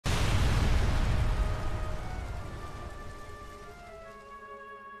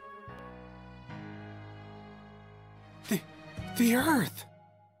The Earth!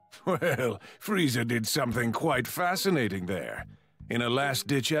 Well, Frieza did something quite fascinating there. In a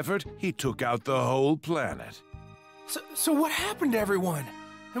last-ditch effort, he took out the whole planet. So what happened to everyone?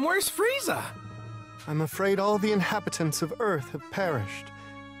 And where's Frieza? I'm afraid all the inhabitants of Earth have perished.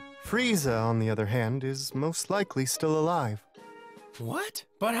 Frieza, on the other hand, is most likely still alive. What?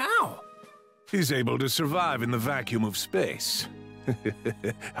 But how? He's able to survive in the vacuum of space.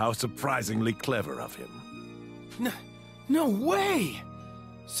 How surprisingly clever of him. No way!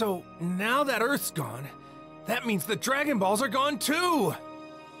 So, now that Earth's gone, that means the Dragon Balls are gone too!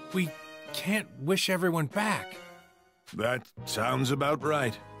 We can't wish everyone back. That sounds about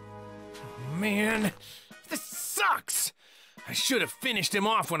right. Man, this sucks! I should have finished him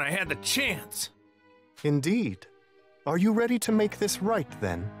off when I had the chance. Indeed. Are you ready to make this right,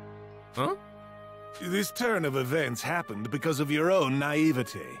 then? Huh? This turn of events happened because of your own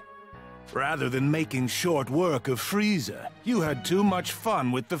naivety. Rather than making short work of Frieza, you had too much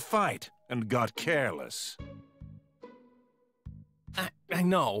fun with the fight and got careless. I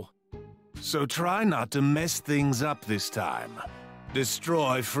know. So try not to mess things up this time.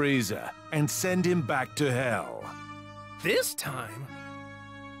 Destroy Frieza and send him back to hell. This time?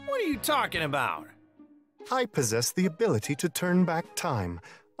 What are you talking about? I possess the ability to turn back time,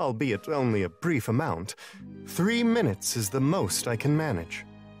 albeit only a brief amount. 3 minutes is the most I can manage.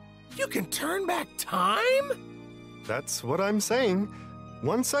 You can turn back time? That's what I'm saying.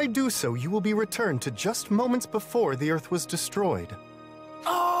 Once I do so, you will be returned to just moments before the Earth was destroyed.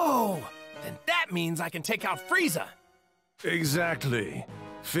 Oh! Then that means I can take out Frieza! Exactly.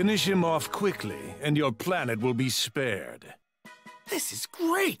 Finish him off quickly, and your planet will be spared. This is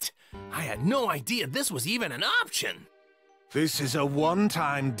great! I had no idea this was even an option! This is a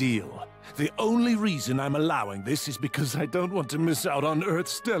one-time deal. The only reason I'm allowing this is because I don't want to miss out on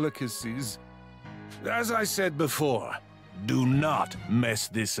Earth's delicacies. As I said before, do not mess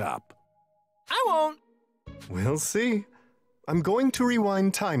this up. I won't! We'll see. I'm going to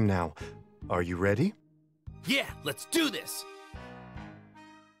rewind time now. Are you ready? Yeah, let's do this!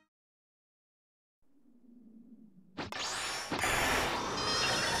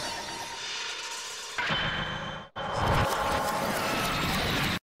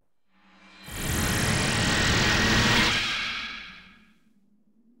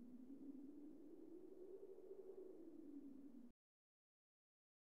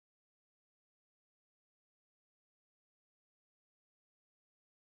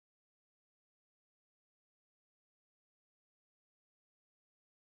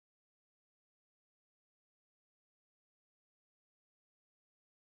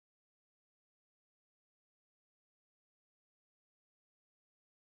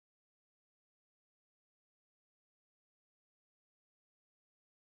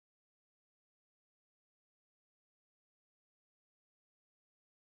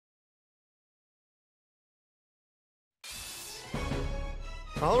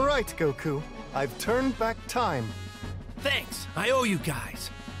 All right, Goku. I've turned back time. Thanks, I owe you guys.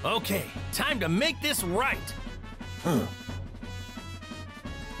 Okay, time to make this right. Huh.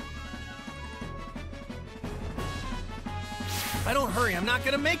 If I don't hurry, I'm not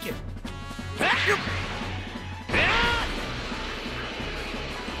gonna make it.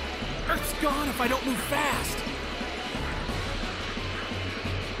 Earth's gone if I don't move fast.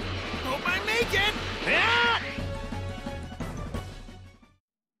 Hope I make it.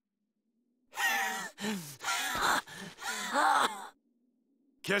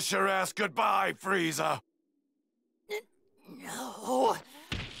 Kiss your ass goodbye, Frieza. No.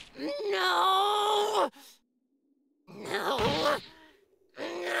 No. No. No.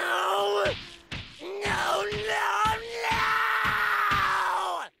 No. No. No.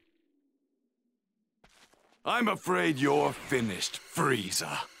 I'm afraid you're finished,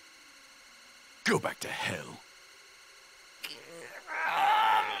 Frieza. Go back to hell.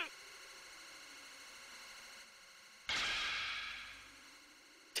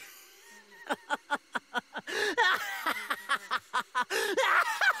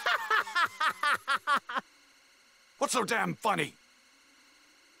 What's so damn funny?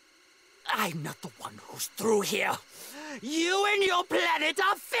 I'm not the one who's through here. You and your planet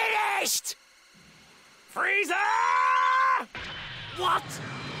are finished! Frieza! What?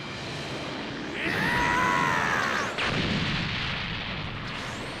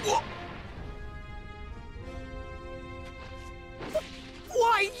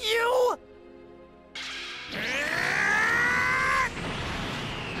 Why, you?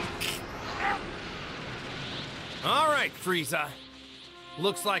 All right, Frieza.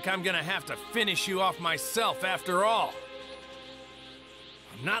 Looks like I'm gonna have to finish you off myself after all.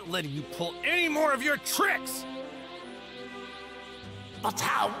 I'm not letting you pull any more of your tricks! But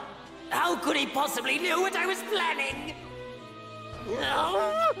how? How could he possibly know what I was planning?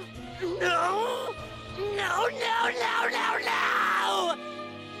 No! No! No, no, no, no, no!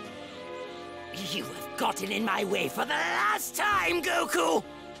 You have gotten in my way for the last time, Goku!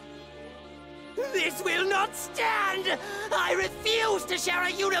 This will not stand! I refuse to share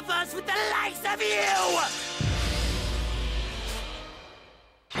a universe with the likes of you!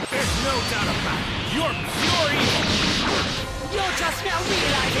 There's no doubt about it. You're pure evil. You're just now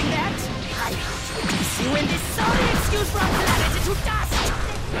realizing that? I will reduce you in this sorry excuse for our planet into dust!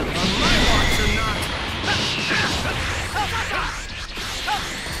 On my watch or not.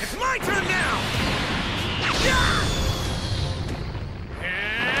 It's my turn now!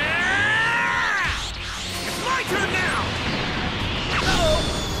 It's my turn now!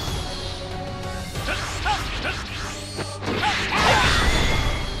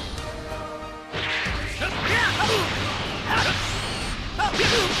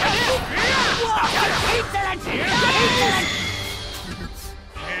 Excellent! Excellent!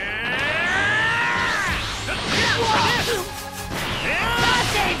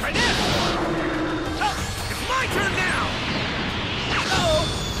 It's my turn now!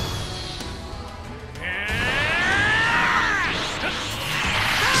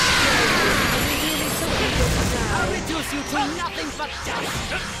 I'll reduce you to nothing but dust!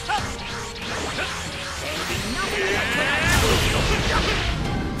 There'll be nothing left when I'm done with you!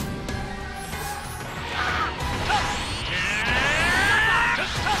 Excellent!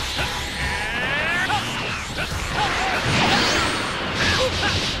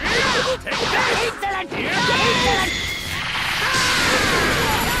 Excellent!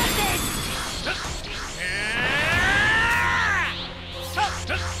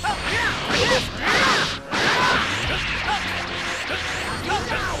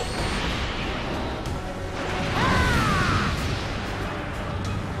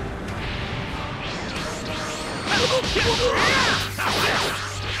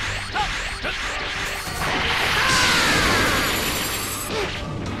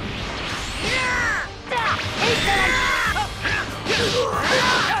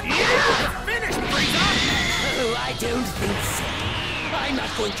 I don't think so. I'm not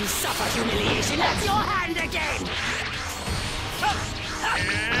going to suffer humiliation at your hand again!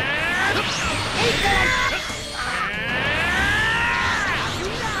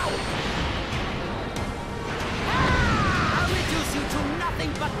 I'll reduce you to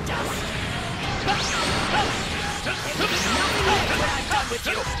nothing but dust! There will be nothing left when I'm done with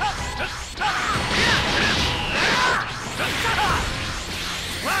you!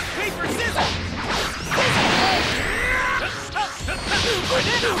 Rock, paper, scissors! Take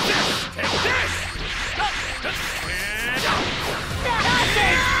this!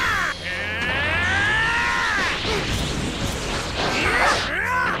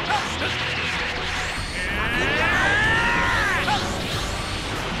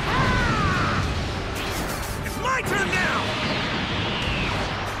 It's my turn now!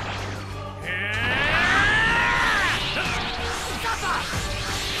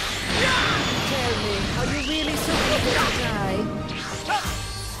 Tell me, are you really so eager to die?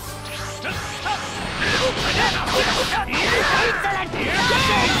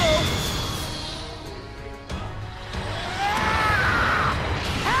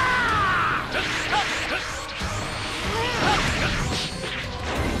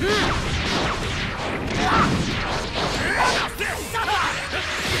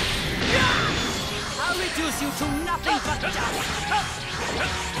 I'll reduce you to nothing but dust!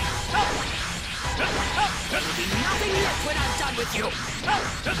 There will be nothing left when I'm done with you!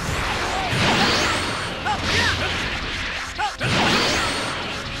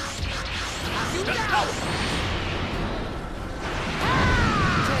 Have you now?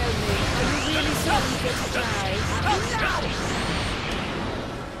 Tell me, are you really so eager to die? Have you now?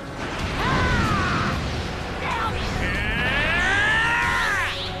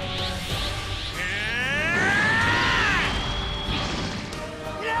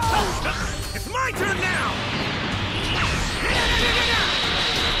 It's my turn now!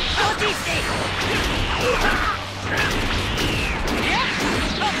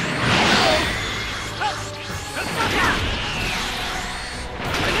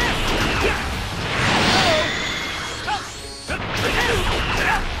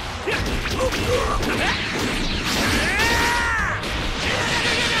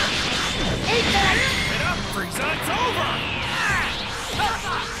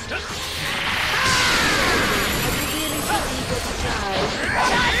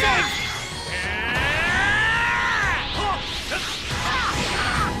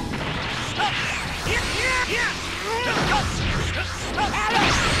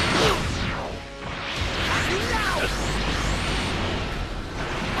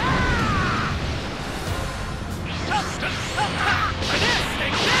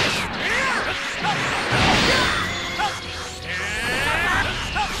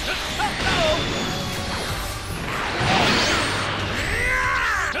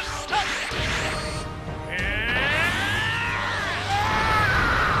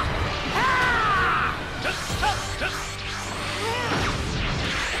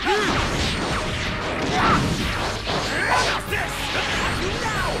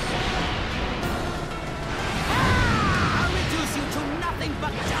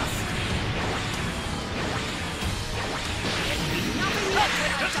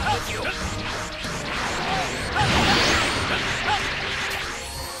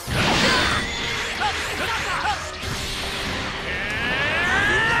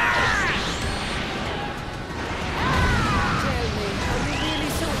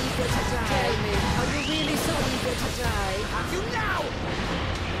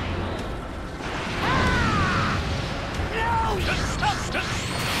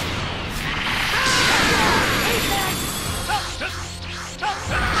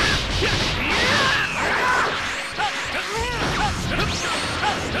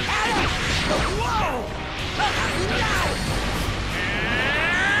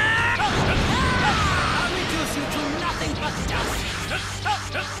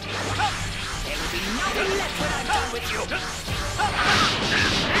 done with you!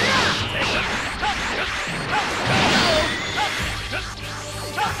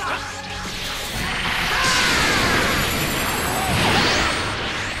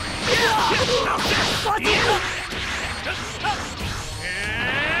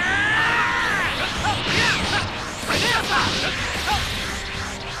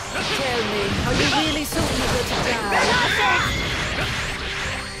 Tell me, are you really so eager to die?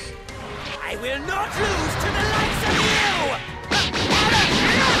 I will not lose to the likes of you!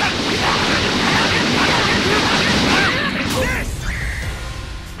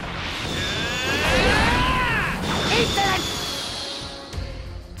 Eat that!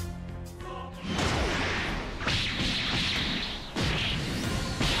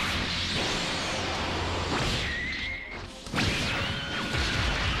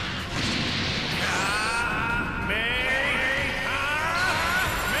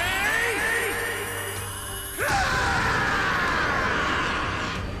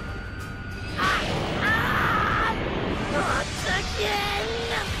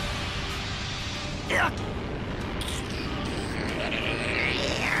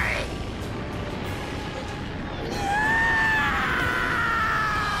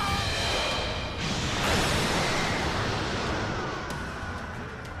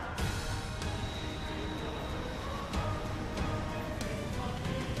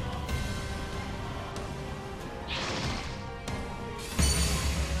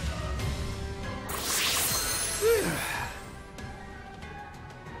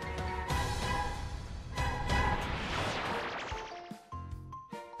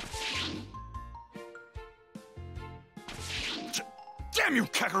 Damn you,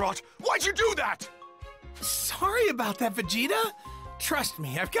 Kakarot! Why'd you do that? Sorry about that, Vegeta. Trust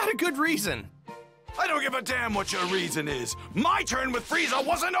me, I've got a good reason. I don't give a damn what your reason is. My turn with Frieza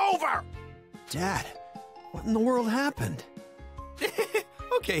wasn't over! Dad, what in the world happened?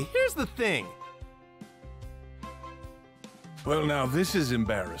 Okay, here's the thing. Well, now this is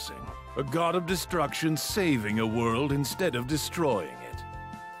embarrassing. A god of destruction saving a world instead of destroying it.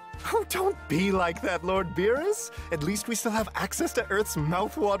 Oh, don't be like that, Lord Beerus. At least we still have access to Earth's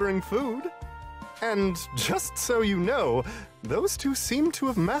mouth-watering food. And just so you know, those two seem to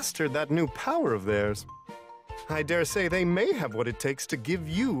have mastered that new power of theirs. I dare say they may have what it takes to give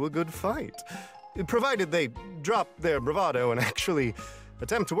you a good fight. Provided they drop their bravado and actually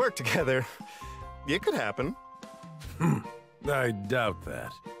attempt to work together. It could happen. I doubt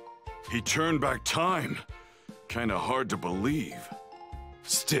that. He turned back time. Kinda hard to believe.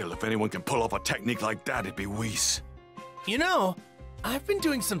 Still, if anyone can pull off a technique like that, it'd be Whis. You know, I've been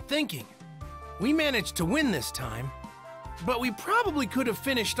doing some thinking. We managed to win this time, but we probably could have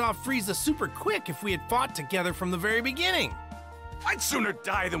finished off Frieza super quick if we had fought together from the very beginning. I'd sooner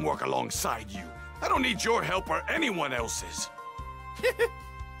die than work alongside you. I don't need your help or anyone else's.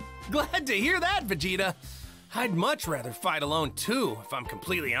 Glad to hear that, Vegeta. I'd much rather fight alone too, if I'm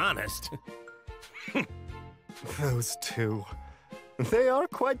completely honest. Those two. They are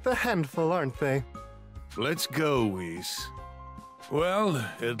quite the handful, aren't they? Let's go, Whis. Well,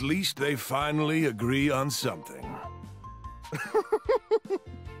 at least they finally agree on something.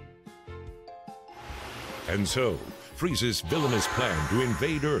 And so, Frieza's villainous plan to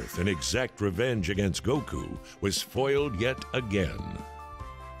invade Earth and exact revenge against Goku was foiled yet again.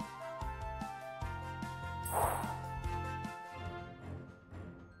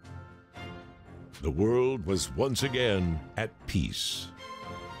 The world was once again at peace.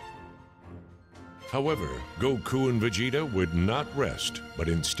 However, Goku and Vegeta would not rest, but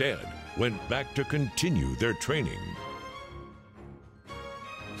instead went back to continue their training,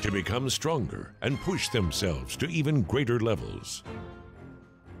 to become stronger and push themselves to even greater levels.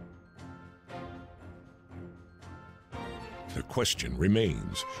 The question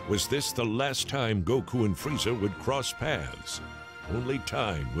remains, was this the last time Goku and Frieza would cross paths? Only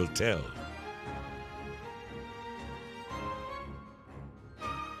time will tell.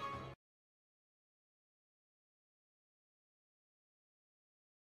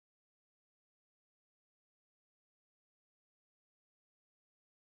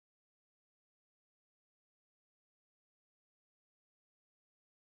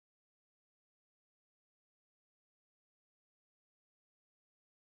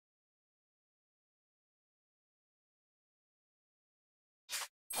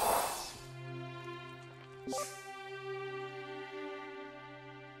 You